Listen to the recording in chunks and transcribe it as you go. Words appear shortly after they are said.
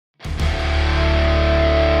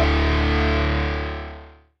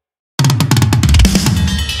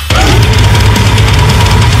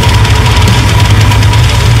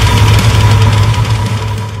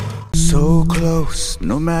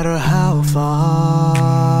no matter how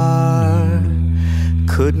far.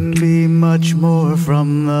 Couldn't be much more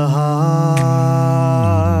from the heart.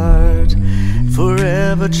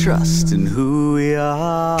 Forever trusting who we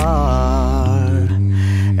are,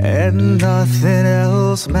 and nothing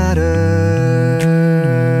else matters.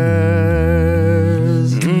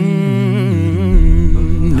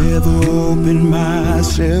 Never opened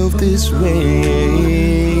myself this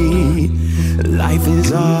way. Life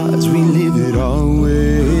is ours, we live it our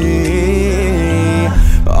way.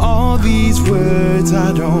 All these words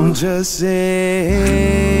I don't just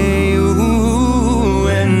say, ooh,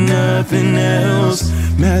 and nothing else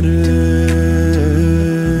matters.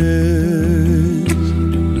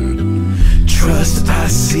 Trust I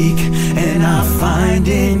seek and I find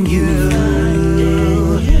in you.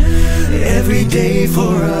 Every day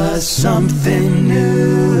for us something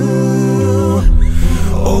new.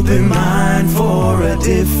 Open mind for a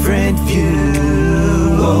different view.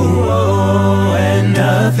 Oh, oh, and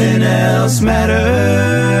nothing else matters.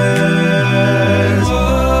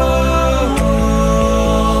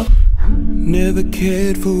 Oh, never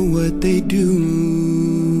cared for what they do.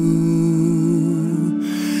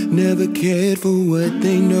 Never cared for what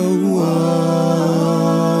they know.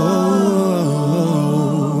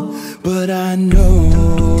 But I know.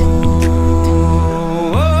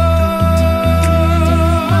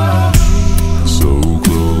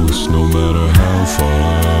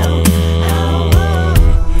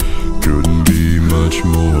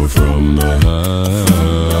 More from the heart,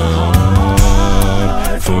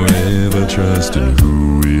 forever trusting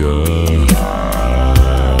who we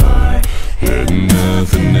are, and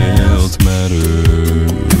nothing else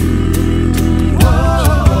matters.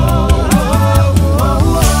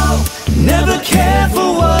 Never cared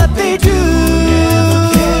for what they do.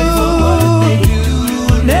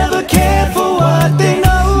 Never cared for what they know.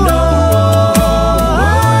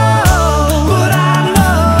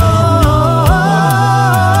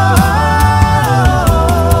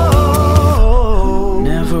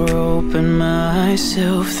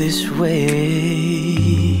 This way,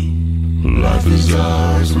 life is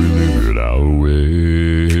ours, we live it our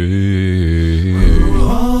way.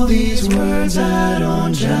 All these words I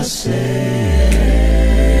don't just say.